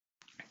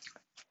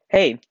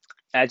Hey,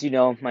 as you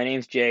know, my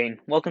name's Jane.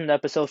 Welcome to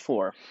episode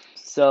 4.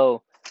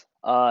 So,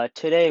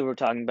 today we're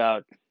talking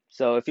about.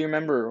 So, if you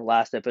remember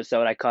last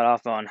episode, I cut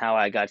off on how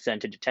I got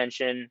sent to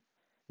detention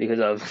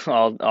because of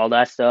all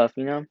that stuff.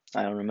 I don't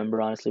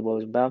remember honestly what it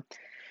was about.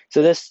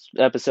 So, this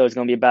episode is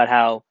going to be about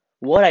how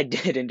what I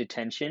did in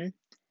detention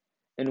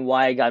and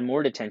why I got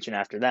more detention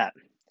after that.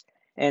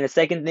 And the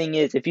second thing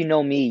is, if you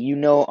know me, you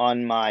know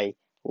on my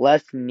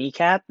left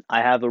kneecap,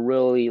 I have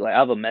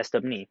a messed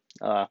up knee.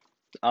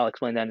 I'll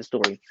explain that in the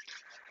story.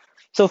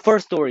 So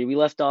first story, we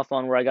left off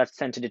on where I got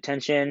sent to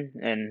detention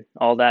and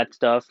all that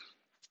stuff.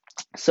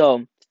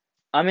 So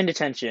I'm in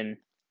detention.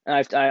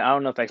 I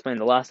don't know if I explained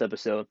in the last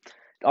episode.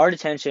 Our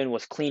detention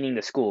was cleaning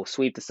the school,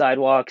 sweep the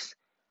sidewalks,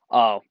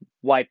 uh,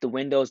 wipe the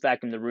windows,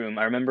 vacuum the room.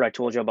 I remember I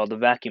told you about the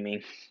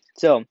vacuuming.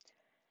 So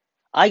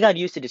I got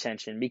used to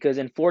detention because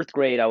in fourth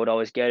grade I would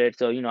always get it.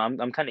 So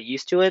I'm kind of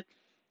used to it.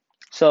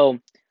 So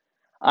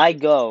I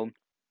go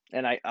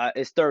and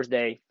it's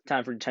Thursday,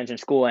 time for detention.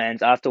 School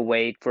ends. I have to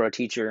wait for a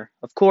teacher.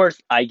 Of course,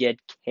 I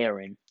get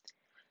Karen.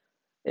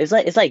 It's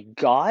like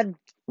God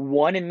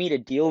wanted me to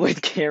deal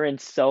with Karen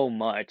so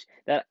much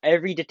that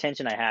every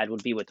detention I had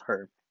would be with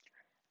her.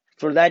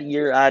 For that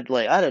year, I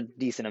had a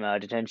decent amount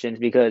of detentions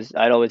because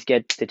I'd always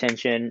get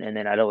detention and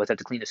then I'd always have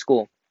to clean the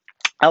school.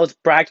 I was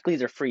practically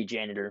their free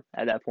janitor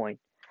at that point.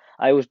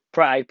 If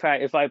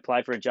I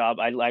applied for a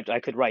job, I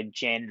could write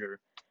janitor,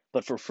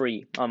 but for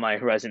free on my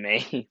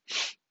resume.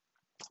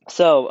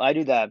 So I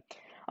do that.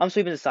 I'm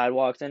sweeping the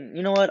sidewalks, and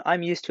you know what?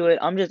 I'm used to it.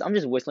 I'm just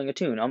whistling a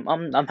tune.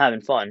 I'm having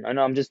fun. I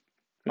know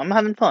I'm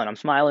having fun. I'm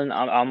smiling.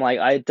 I'm like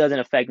it doesn't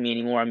affect me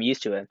anymore. I'm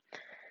used to it.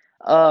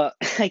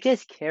 I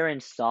guess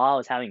Karen saw I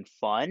was having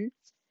fun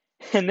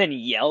and then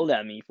yelled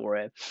at me for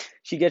it.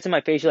 She gets in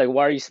my face. She's like,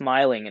 "Why are you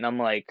smiling?" And I'm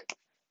like,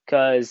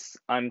 "Cause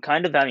I'm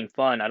kind of having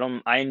fun.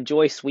 I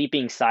enjoy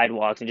sweeping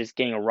sidewalks and just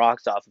getting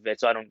rocks off of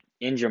it, so I don't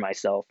injure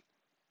myself."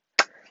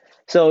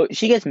 So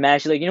she gets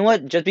mad. She's like, you know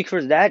what? Just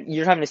because of that,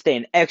 you're having to stay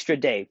an extra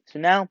day. So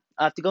now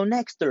I have to go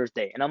next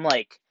Thursday. And I'm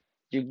like,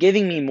 you're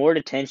giving me more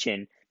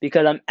detention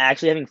because I'm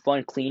actually having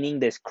fun cleaning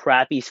this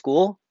crappy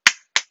school.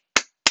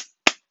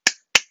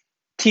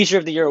 Teacher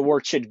of the Year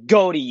award should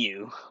go to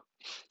you.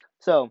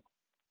 So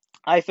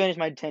I finished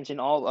my detention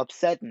all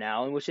upset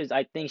now, which is,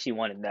 I think she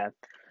wanted that.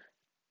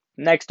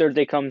 Next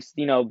Thursday comes,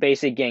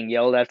 basic gang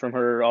yelled at from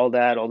her, all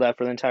that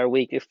for the entire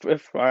week. If all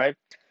right.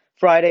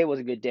 Friday was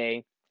a good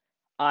day.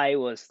 I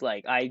was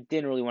like, I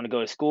didn't really want to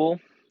go to school.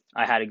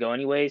 I had to go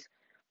anyways.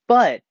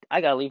 But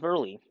I gotta leave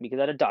early because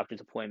I had a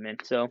doctor's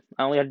appointment, so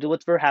I only had to do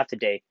it for half the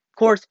day. Of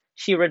course,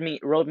 she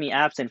wrote me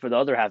absent for the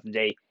other half of the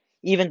day,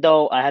 even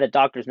though I had a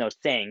doctor's note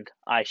saying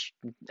I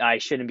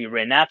shouldn't be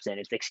written absent.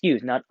 It's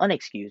excused, not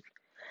unexcused.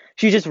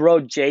 She just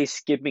wrote Jay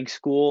skipping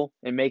school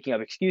and making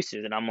up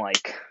excuses, and I'm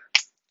like,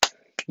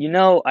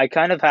 I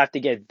kind of have to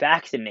get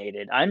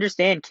vaccinated. I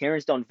understand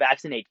Karens don't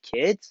vaccinate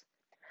kids,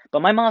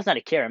 but my mom's not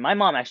a Karen. My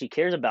mom actually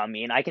cares about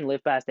me, and I can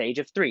live past the age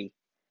of 3,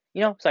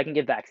 so I can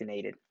get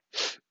vaccinated.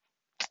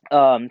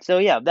 So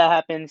yeah, that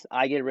happens.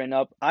 I get written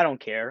up. I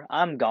don't care.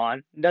 I'm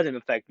gone. It doesn't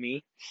affect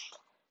me.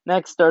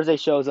 Next Thursday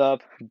shows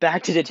up.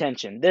 Back to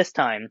detention. This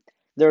time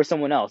there was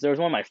someone else. There was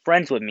one of my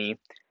friends with me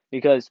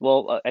because,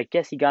 well, I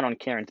guess he got on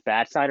Karen's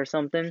bad side or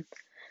something.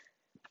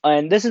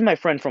 And this is my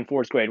friend from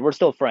fourth grade. We're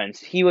still friends.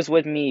 He was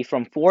with me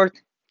from fourth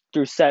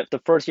through the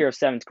first year of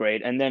seventh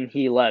grade, and then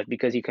he left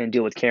because he couldn't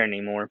deal with Karen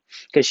anymore.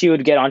 Because she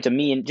would get onto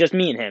me and just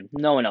me and him,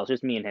 no one else,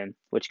 just me and him,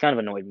 which kind of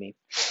annoyed me.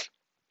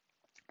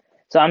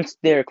 So I'm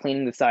there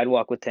cleaning the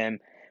sidewalk with him.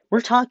 We're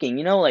talking,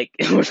 like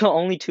we're the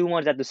only two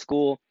ones at the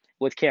school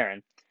with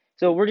Karen.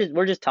 So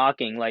we're just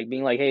talking, like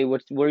being like, hey,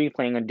 what are you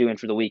planning on doing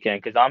for the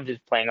weekend? Because I'm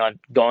just planning on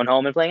going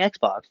home and playing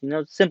Xbox.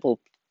 Simple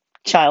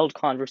child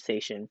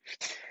conversation.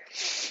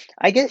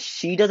 I guess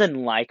she doesn't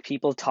like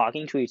people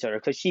talking to each other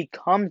because she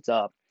comes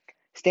up,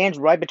 stands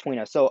right between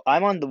us. So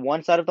I'm on the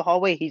one side of the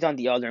hallway, he's on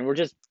the other, and we're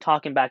just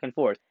talking back and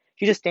forth.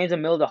 She just stands in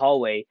the middle of the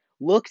hallway,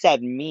 looks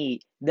at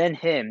me, then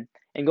him,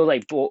 and goes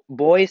like,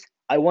 "Boys,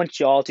 I want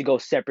y'all to go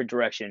separate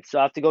directions. So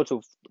I have to go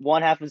to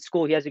one half of the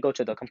school. He has to go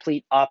to the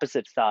complete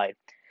opposite side."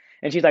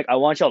 And she's like, "I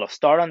want y'all to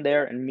start on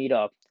there and meet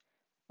up."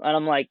 And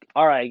I'm like,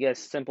 "All right, I guess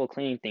simple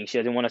cleaning thing. She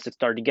doesn't want us to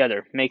start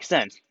together. Makes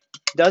sense.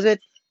 Does it?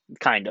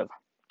 Kind of."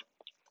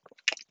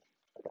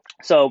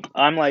 So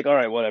I'm like, "All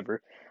right,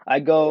 whatever." I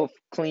go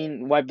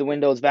clean, wipe the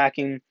windows,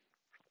 vacuum,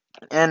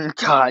 and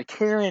God,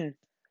 Karen,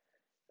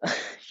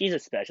 she's a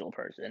special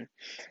person.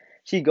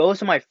 She goes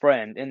to my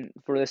friend, and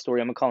for this story,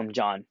 I'm gonna call him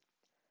John.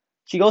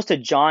 She goes to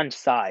John's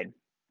side,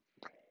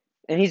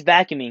 and he's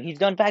vacuuming. He's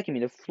done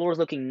vacuuming. The floor is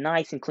looking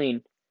nice and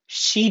clean.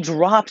 She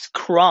drops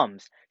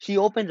crumbs. She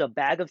opens a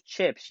bag of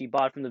chips she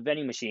bought from the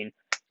vending machine.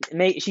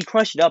 She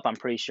crushed it up, I'm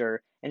pretty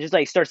sure, and just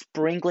like starts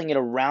sprinkling it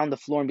around the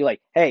floor and be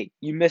like, "Hey,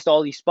 you missed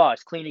all these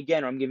spots. Clean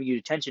again, or I'm giving you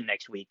detention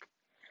next week."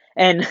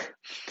 And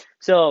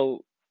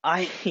so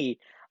I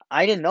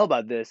I didn't know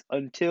about this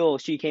until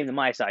she came to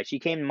my side. She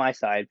came to my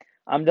side.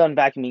 I'm done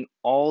vacuuming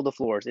all the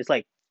floors. It's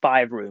like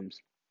 5 rooms.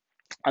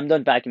 I'm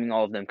done vacuuming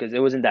all of them because it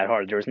wasn't that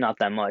hard. There was not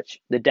that much.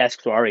 The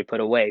desks were already put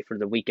away for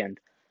the weekend.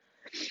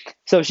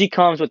 So she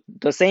comes with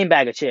the same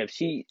bag of chips.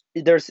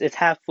 It's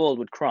half filled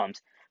with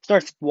crumbs.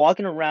 Starts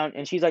walking around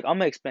and she's like, I'm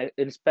gonna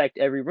inspect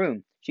every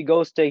room. She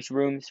goes to each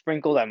room,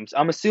 sprinkle them.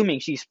 I'm assuming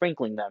she's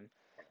sprinkling them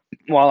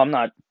while I'm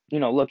not,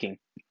 looking.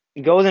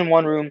 Goes in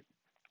one room,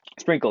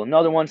 sprinkle,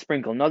 another one,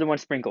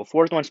 sprinkle,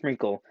 fourth one,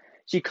 sprinkle.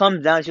 She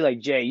comes down, she's like,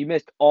 Jay, you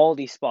missed all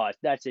these spots.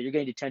 That's it. You're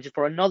getting detention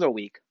for another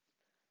week.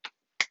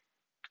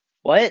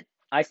 What?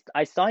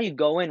 I saw you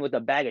go in with a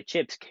bag of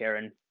chips,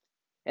 Karen,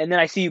 and then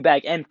I see you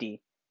bag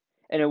empty.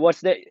 And then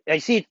what's the? I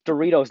see it's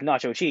Doritos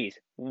nacho cheese.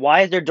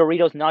 Why is there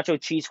Doritos nacho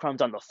cheese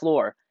crumbs on the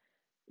floor?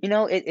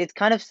 It's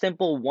kind of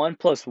simple 1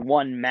 plus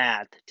 1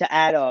 math to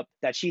add up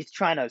that she's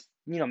trying to,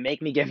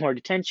 make me get more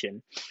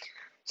detention.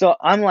 So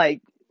I'm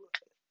like,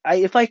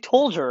 if I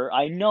told her,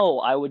 I know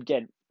I would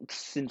get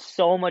in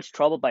so much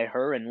trouble by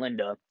her and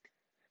Linda.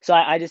 So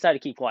I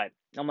decided to keep quiet.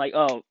 I'm like,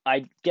 oh,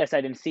 I guess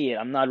I didn't see it.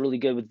 I'm not really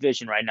good with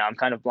vision right now. I'm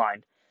kind of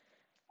blind.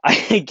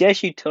 I guess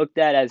she took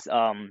that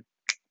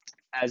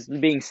as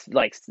being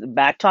like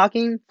back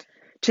talking,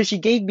 till she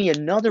gave me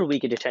another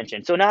week of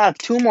detention. So now I have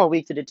 2 more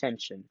weeks of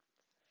detention,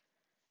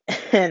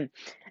 and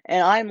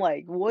I'm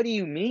like, what do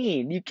you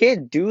mean? You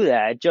can't do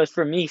that just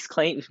for me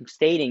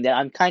stating that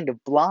I'm kind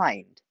of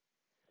blind.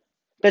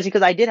 Especially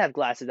because I did have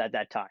glasses at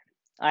that time.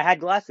 I had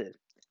glasses.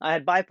 I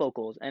had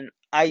bifocals, and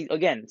I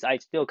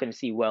still couldn't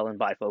see well in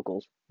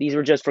bifocals. These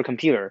were just for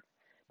computer,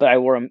 but I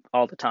wore them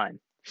all the time.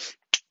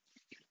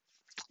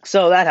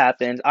 So that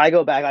happens. I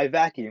go back. I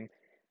vacuum.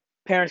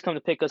 Parents come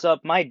to pick us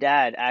up. My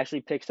dad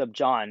actually picks up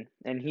John,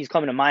 and he's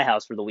coming to my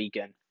house for the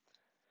weekend.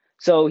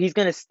 So he's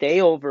gonna stay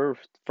over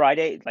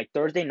Friday, like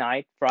Thursday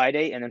night,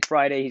 Friday, and then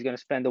Friday he's gonna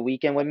spend the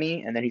weekend with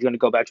me, and then he's gonna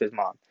go back to his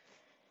mom.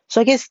 So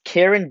I guess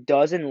Karen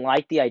doesn't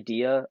like the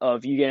idea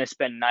of you gonna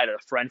spend a night at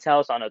a friend's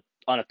house on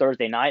a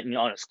Thursday night and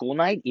on a school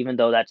night, even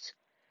though that's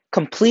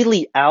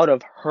completely out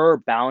of her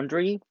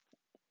boundary,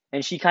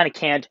 and she kind of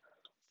can't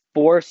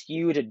force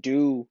you to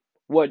do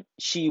what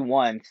she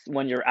wants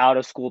when you're out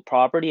of school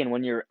property and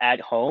when you're at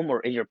home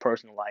or in your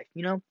personal life,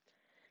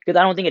 Because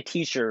I don't think a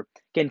teacher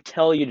can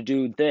tell you to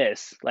do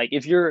this. Like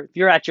if you're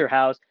at your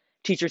house,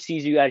 teacher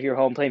sees you at your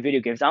home playing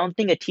video games. I don't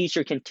think a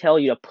teacher can tell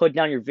you to put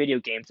down your video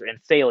games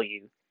and fail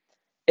you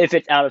if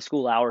it's out of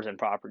school hours and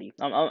property.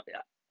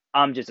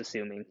 I'm just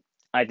assuming.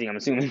 I think I'm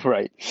assuming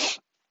right.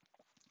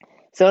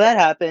 So that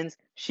happens.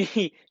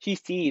 She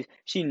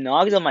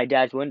knocks on my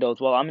dad's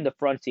windows while I'm in the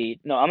front seat.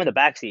 No, I'm in the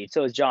back seat.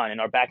 So is John, and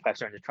our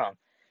backpacks are in the trunk.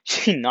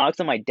 She knocks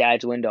on my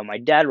dad's window. My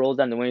dad rolls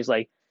down the window. He's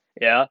like,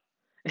 "Yeah,"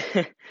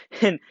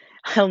 and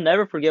I'll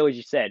never forget what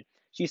she said.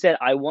 She said,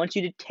 "I want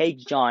you to take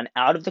John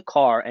out of the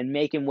car and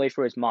make him wait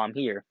for his mom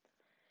here."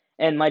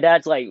 And my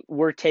dad's like,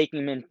 "We're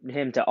taking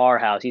him to our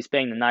house. He's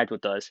spending the night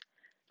with us."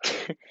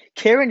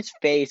 Karen's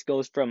face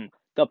goes from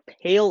the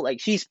pale, like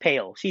she's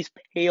pale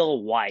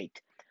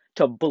white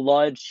to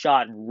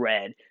bloodshot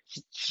red.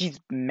 She's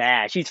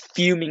mad. She's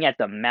fuming at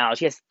the mouth.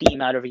 She has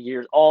steam out of her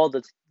ears. All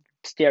the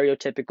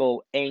stereotypical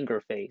anger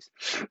face.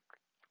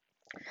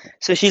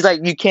 So she's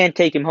like, you can't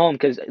take him home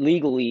because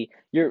legally,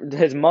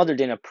 his mother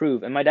didn't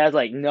approve. And my dad's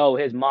like, no,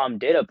 his mom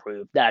did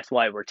approve. That's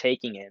why we're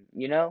taking him.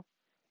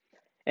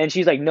 And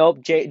she's like, nope,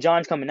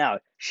 John's coming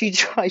out. She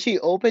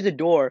opens the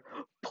door,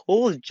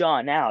 pulls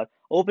John out,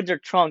 opens her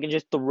trunk, and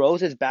just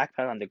throws his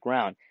backpack on the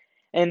ground.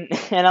 And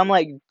and I'm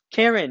like,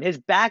 Karen, his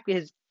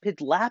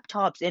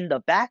laptop's in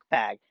the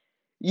backpack.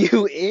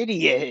 You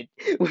idiot.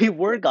 We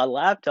work on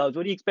laptops.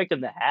 What do you expect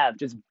him to have?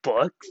 Just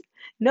books?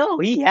 No,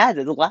 he has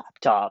his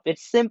laptop.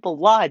 It's simple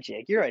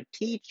logic. You're a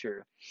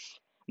teacher.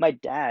 My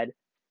dad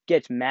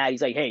gets mad.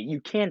 He's like, hey,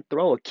 you can't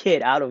throw a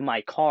kid out of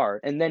my car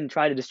and then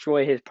try to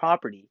destroy his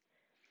property.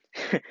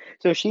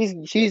 So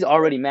she's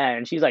already mad,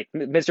 and she's like,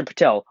 Mr.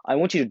 Patel, I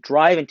want you to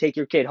drive and take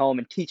your kid home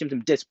and teach him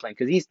some discipline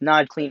because he's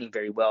not cleaning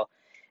very well.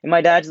 And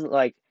my dad's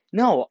like,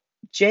 no,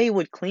 Jay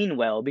would clean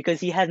well because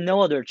he has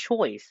no other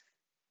choice.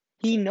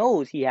 He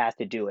knows he has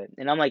to do it.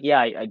 And I'm like, yeah,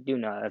 I do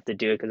not have to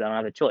do it because I don't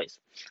have a choice.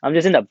 I'm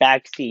just in the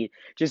back seat,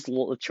 just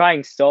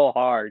trying so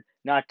hard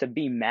not to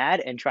be mad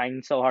and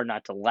trying so hard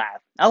not to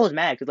laugh. I was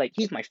mad because, like,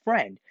 he's my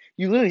friend.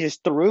 You literally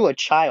just threw a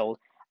child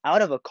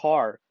out of a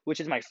car, which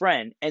is my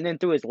friend, and then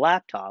threw his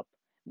laptop,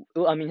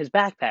 I mean, his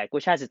backpack,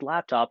 which has his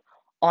laptop,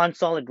 on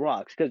solid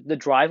rocks. Because the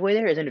driveway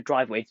there isn't a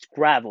driveway, it's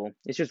gravel.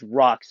 It's just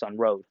rocks on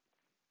road.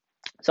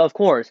 So, of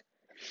course,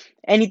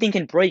 anything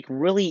can break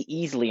really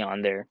easily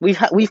on there.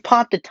 We've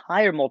popped a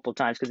tire multiple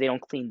times because they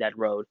don't clean that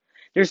road.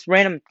 There's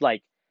random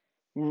like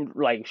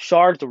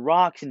shards of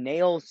rocks,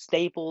 nails,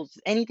 staples,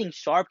 anything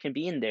sharp can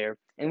be in there,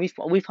 and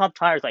we've popped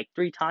tires like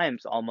 3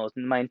 times almost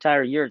in my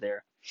entire year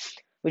there,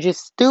 which is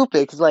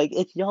stupid because like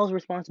it's y'all's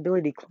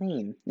responsibility to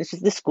clean. This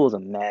school's a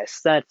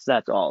mess. That's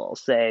all I'll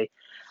say.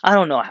 I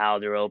don't know how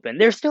they're open.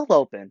 They're still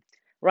open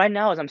right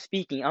now as I'm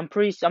speaking. I'm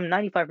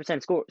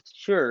 95%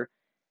 sure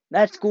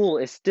that school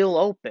is still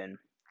open,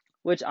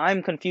 which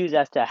I'm confused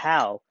as to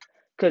how,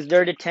 because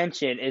their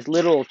detention is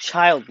literal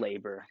child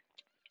labor.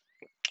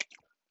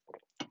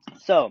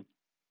 So,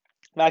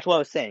 back to what I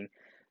was saying.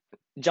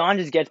 John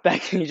just gets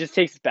back and he just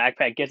takes his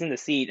backpack, gets in the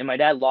seat, and my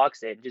dad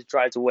locks it and just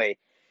drives away.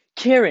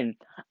 Karen,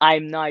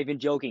 I'm not even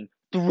joking,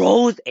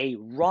 throws a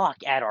rock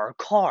at our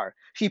car.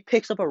 She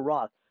picks up a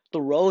rock,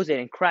 throws it,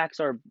 and cracks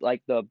our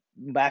like the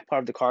back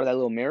part of the car, that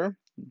little mirror.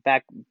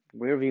 Back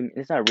rear view.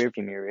 It's not a rear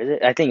view mirror, is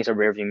it? I think it's a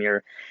rear view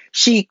mirror.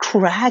 She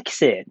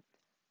cracks it,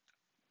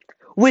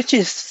 which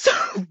is so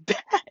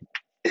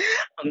bad.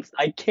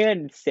 I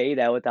can't say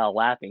that without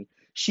laughing.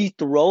 She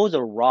throws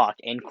a rock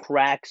and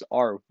cracks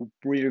our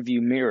rear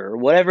view mirror,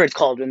 whatever it's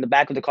called, in the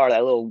back of the car,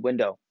 that little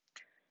window.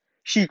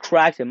 She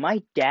cracks it.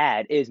 My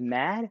dad is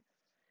mad.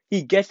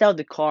 He gets out of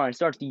the car and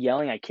starts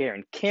yelling at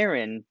Karen.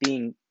 Karen,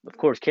 being, of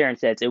course, Karen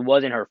says it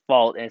wasn't her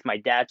fault and it's my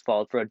dad's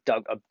fault for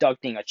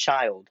abducting a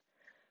child.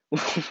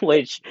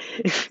 Which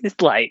is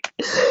like,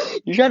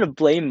 you're trying to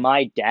blame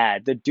my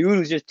dad, the dude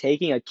who's just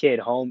taking a kid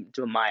home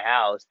to my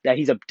house that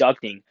he's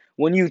abducting,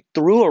 when you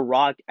threw a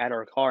rock at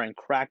our car and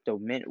cracked a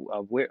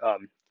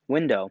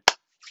window.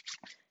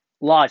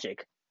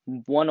 Logic.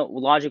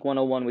 Logic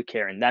 101 with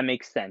Karen. That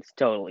makes sense,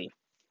 totally.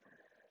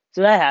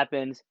 So that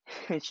happens,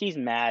 and she's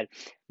mad.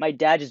 My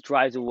dad just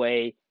drives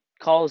away,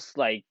 calls,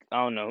 like, I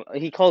don't know,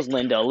 he calls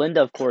Linda.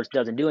 Linda, of course,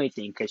 doesn't do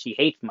anything because she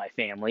hates my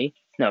family.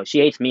 No, she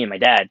hates me and my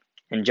dad,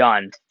 and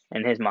John,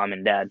 and his mom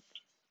and dad.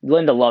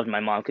 Linda loved my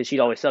mom because she'd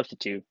always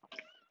substitute.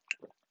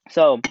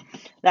 So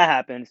that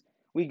happens.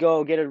 We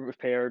go get it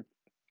repaired.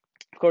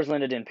 Of course,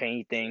 Linda didn't pay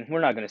anything.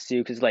 We're not gonna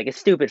sue because, like, it's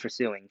stupid for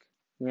suing.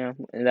 You know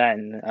that,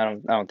 and I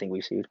don't think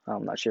we sued.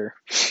 I'm not sure.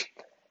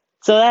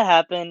 So that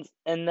happens,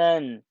 and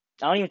then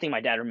I don't even think my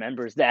dad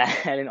remembers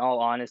that. In all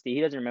honesty, he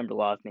doesn't remember a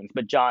lot of things,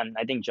 but John,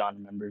 I think John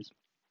remembers.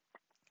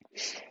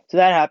 So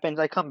that happens.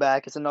 I come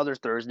back. It's another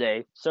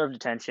Thursday. Serve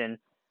detention.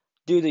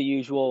 Do the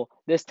usual.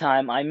 This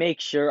time, I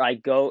make sure I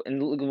go and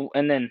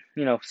then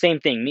same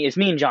thing. It's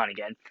me and John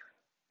again.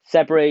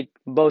 Separate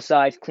both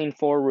sides. Clean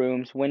 4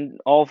 rooms. Win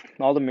all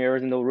the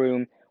mirrors in the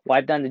room.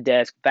 Wipe down the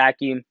desk.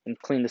 Vacuum and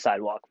clean the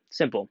sidewalk.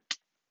 Simple.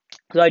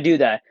 So I do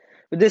that.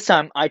 But this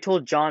time, I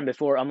told John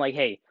before, I'm like,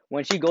 hey,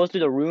 when she goes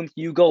through the rooms,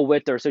 you go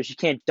with her so she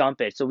can't dump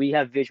it. So we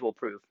have visual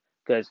proof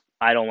because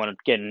I don't want to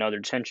get another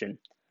detention.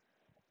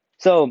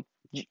 So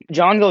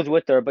John goes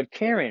with her, but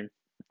Karen,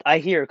 I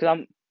hear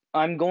because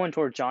I'm going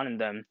towards John and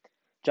them,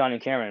 John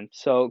and Karen.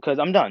 So because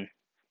I'm done,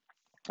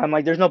 I'm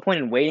like, there's no point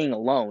in waiting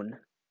alone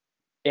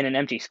in an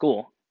empty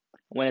school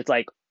when it's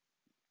like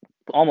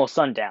almost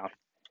sundown.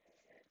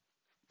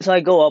 So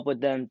I go up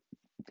with them,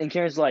 and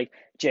Karen's like,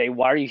 Jay,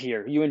 why are you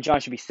here? You and John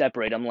should be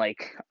separate. I'm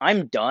like,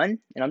 I'm done,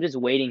 and I'm just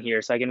waiting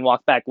here so I can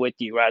walk back with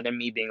you rather than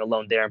me being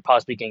alone there and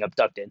possibly getting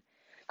abducted.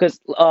 Because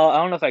I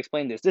don't know if I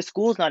explained this. This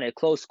school's not a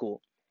closed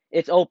school.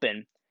 It's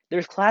open.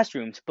 There's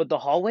classrooms, but the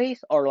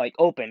hallways are like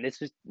open.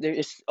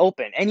 It's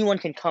open. Anyone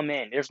can come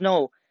in. There's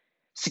no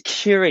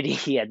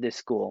security at this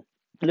school.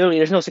 Literally,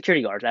 there's no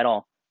security guards at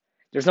all.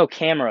 There's no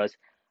cameras.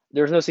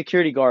 There's no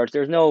security guards.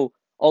 There's no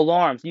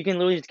alarms. You can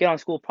literally just get on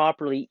school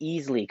properly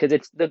easily because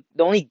it's the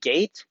only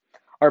gates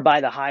are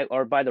by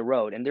the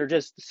road, and they're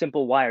just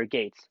simple wire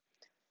gates.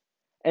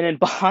 And then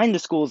behind the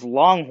school is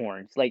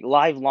longhorns, like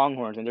live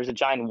longhorns, and there's a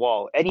giant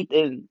wall.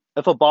 Anything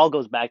if a ball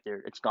goes back there,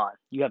 it's gone.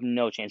 You have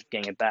no chance of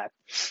getting it back.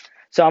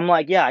 So I'm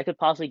like, yeah, I could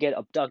possibly get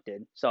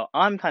abducted. So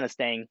I'm kind of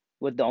staying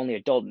with the only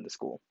adult in the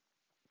school,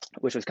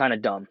 which was kind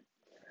of dumb.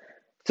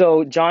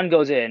 So John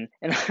goes in,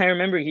 and I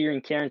remember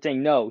hearing Karen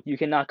saying, "No, you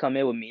cannot come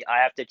in with me.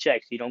 I have to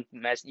check so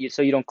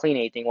you don't clean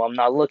anything while I'm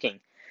not looking."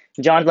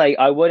 John's like,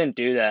 "I wouldn't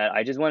do that.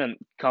 I just want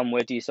to come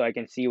with you so I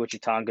can see what you're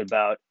talking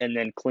about, and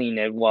then clean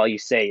it while you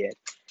say it."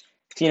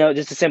 So,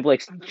 just a simple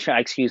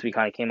excuse we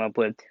kind of came up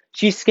with.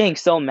 She's getting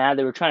so mad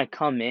that we're trying to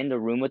come in the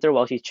room with her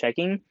while she's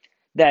checking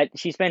that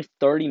she spends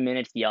 30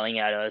 minutes yelling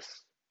at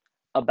us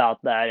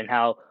about that and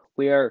how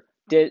we are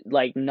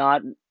like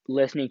not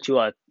listening to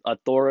a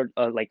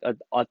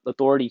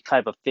authority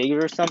type of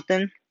figure or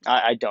something.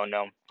 I don't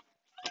know.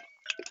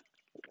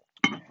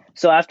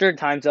 So after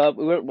time's up,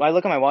 I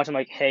look at my watch. I'm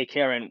like, hey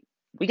Karen,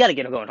 we gotta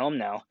get going home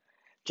now.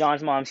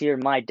 John's mom's here,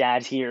 my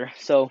dad's here,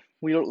 so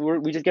we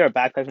just get our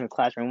backpacks from the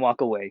classroom and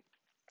walk away.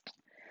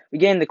 We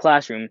get in the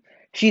classroom.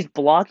 She's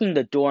blocking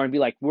the door and be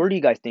like, where do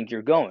you guys think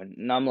you're going?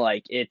 And I'm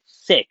like, it's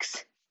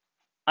 6.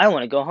 I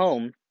want to go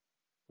home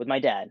with my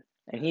dad.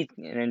 And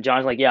then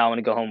John's like, yeah, I want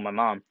to go home with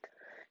my mom.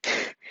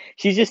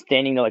 She's just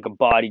standing there like a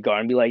bodyguard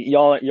and be like,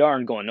 y'all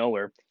aren't going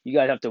nowhere. You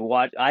guys have to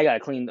watch. I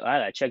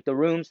gotta check the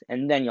rooms,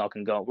 and then y'all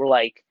can go. We're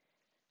like,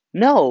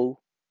 no,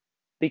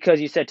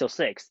 because you said till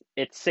 6.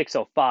 It's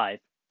 6:05.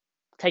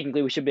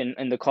 Technically, we should have been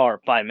in the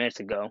car 5 minutes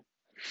ago.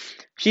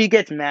 She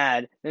gets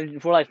mad,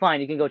 and we're like,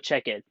 fine, you can go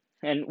check it.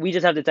 And we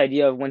just have this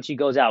idea of when she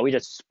goes out, we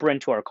just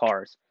sprint to our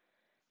cars.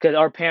 Because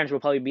our parents will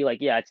probably be like,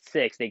 yeah, it's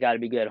 6, they gotta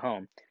be good at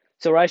home.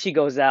 So right as she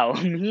goes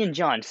out, me and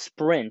John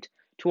sprint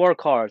to our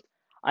cars.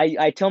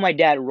 I tell my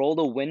dad, roll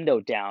the window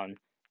down.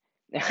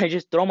 I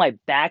just throw my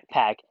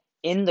backpack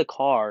in the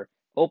car,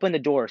 open the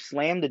door,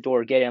 slam the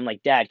door, get in. I'm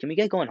like, Dad, can we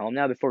get going home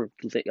now before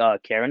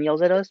Karen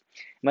yells at us?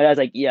 My dad's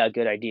like, yeah,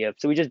 good idea.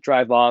 So we just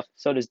drive off.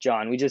 So does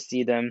John. We just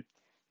see them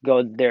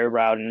go their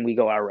route and we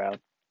go our route.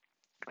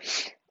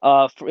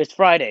 It's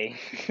Friday,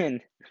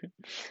 and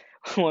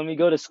when we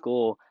go to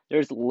school,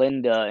 there's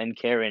Linda and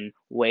Karen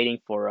waiting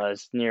for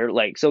us near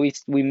like so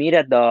we meet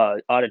at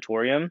the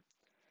auditorium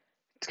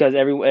because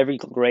every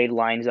grade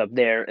lines up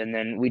there, and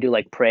then we do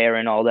like prayer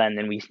and all that, and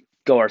then we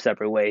go our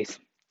separate ways.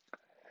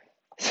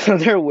 So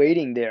they're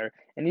waiting there,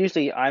 and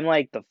usually I'm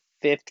like the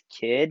fifth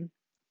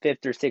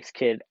or sixth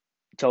kid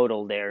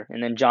total there,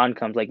 and then John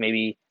comes like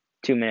maybe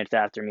 2 minutes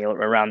after me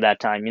around that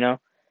time, you know.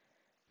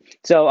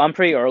 So I'm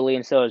pretty early,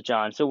 and so is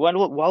John. So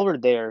while we're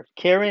there,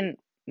 Karen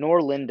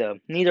nor Linda,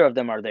 neither of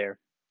them are there.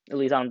 At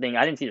least I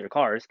didn't see their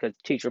cars because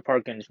teacher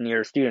parking is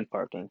near student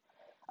parking.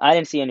 I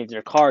didn't see any of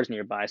their cars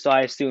nearby, so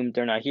I assumed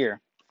they're not here.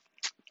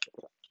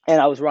 And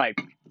I was right.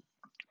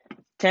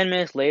 10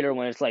 minutes later,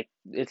 when it's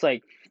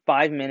like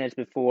 5 minutes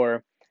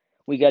before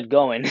we get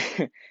going,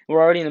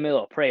 we're already in the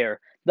middle of prayer.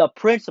 The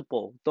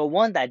principal, the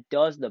one that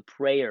does the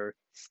prayer,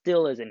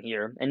 still isn't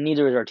here, and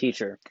neither is our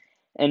teacher.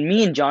 And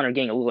me and John are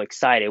getting a little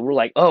excited. We're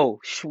like, "Oh,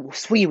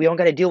 sweet, we don't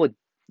got to deal with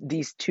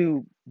these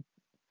two.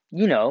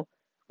 You know,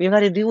 we don't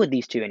got to deal with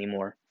these two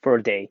anymore for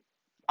a day.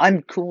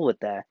 I'm cool with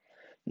that."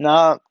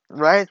 Nah,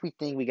 right as we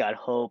think we got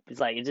hope, it's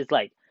just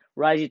like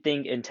right as you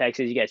think in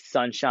Texas you get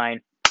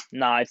sunshine.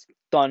 Nah, it's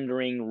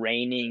thundering,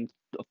 raining,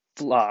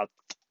 uh,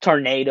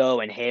 tornado,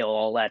 and hail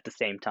all at the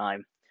same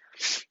time.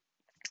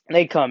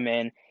 They come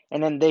in,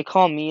 and then they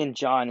call me and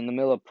John in the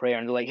middle of prayer,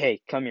 and they're like, "Hey,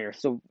 come here."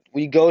 So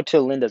we go to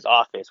Linda's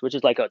office, which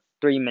is like a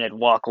 3 minute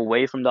walk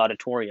away from the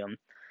auditorium,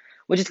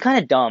 which is kind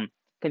of dumb,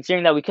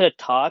 considering that we could have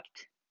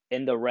talked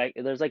in the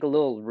There's like a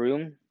little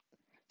room.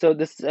 So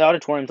this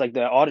auditorium's like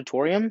the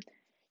auditorium.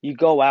 You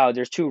go out.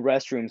 There's two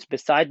restrooms.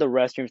 Beside the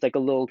restrooms, like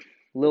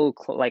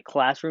a like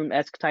classroom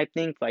esque type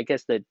thing. I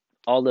guess that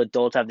all the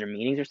adults have their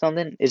meetings or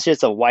something. It's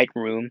just a white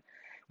room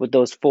with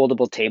those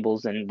foldable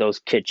tables and those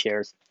kid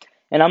chairs.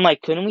 And I'm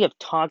like, couldn't we have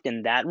talked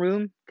in that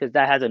room? Because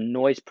that has a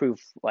noise proof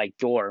like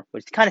door,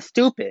 which is kind of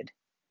stupid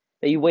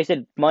that you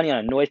wasted money on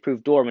a noise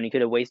proof door when you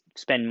could have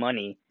spent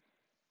money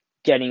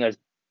getting us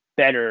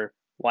better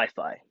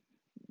Wi-Fi.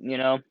 You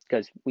know,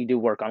 because we do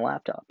work on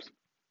laptops.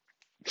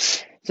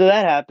 So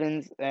that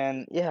happens,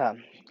 and yeah,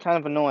 kind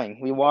of annoying.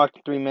 We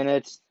walked 3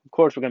 minutes. Of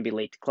course, we're gonna be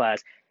late to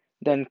class.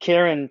 Then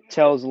Karen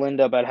tells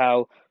Linda about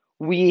how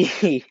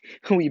we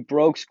we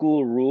broke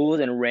school rules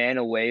and ran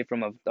away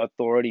from a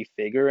authority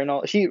figure and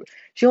all. She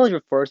always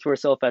refers to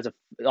herself as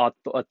a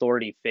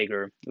authority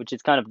figure, which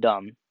is kind of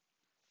dumb.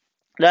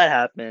 That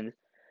happened,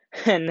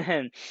 and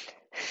then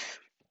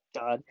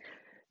God,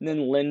 and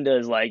then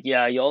Linda's like,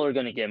 "Yeah, y'all are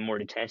gonna get more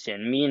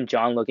detention." Me and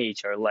John look at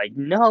each other like,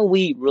 "No,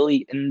 we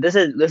really." And this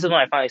is when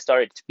I finally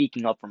started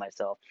speaking up for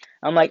myself.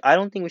 I'm like, "I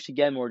don't think we should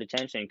get more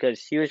detention because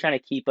she was trying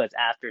to keep us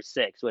after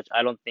 6, which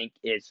I don't think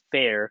is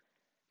fair,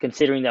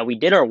 considering that we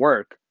did our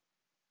work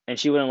and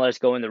she wouldn't let us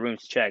go in the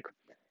rooms to check."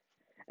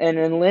 And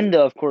then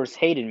Linda, of course,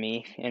 hated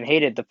me and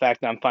hated the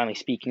fact that I'm finally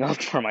speaking up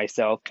for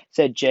myself.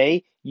 Said,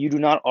 "Jay, you do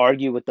not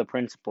argue with the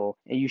principal,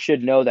 and you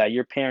should know that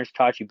your parents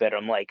taught you better."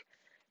 I'm like,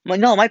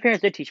 no, my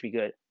parents did teach me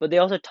good, but they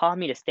also taught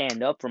me to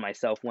stand up for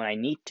myself when I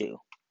need to.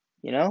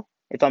 You know,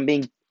 if I'm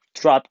being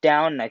dropped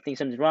down and I think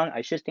something's wrong,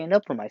 I should stand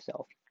up for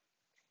myself.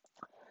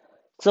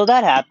 So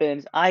that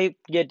happens. I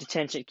get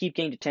detention, keep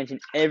getting detention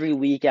every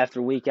week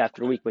after week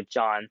after week with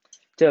John,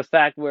 to a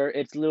fact where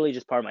it's literally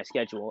just part of my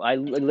schedule.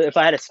 If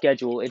I had a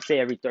schedule, it'd say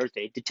every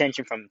Thursday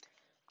detention from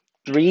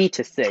 3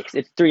 to 6.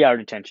 It's 3 hour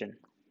detention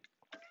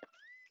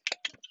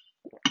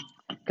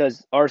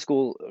because our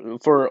school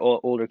for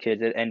older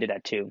kids it ended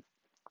at 2.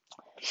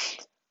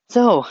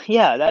 So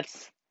yeah,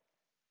 that's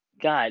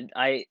God.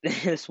 I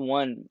this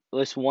one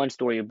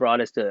story brought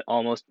us to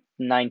almost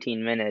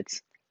 19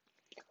 minutes.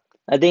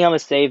 I think I'm gonna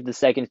save the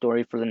second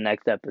story for the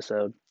next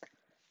episode.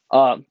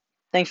 Uh,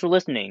 thanks for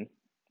listening.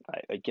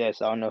 I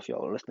guess I don't know if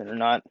y'all are listening or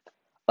not.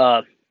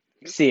 Uh,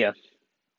 see ya.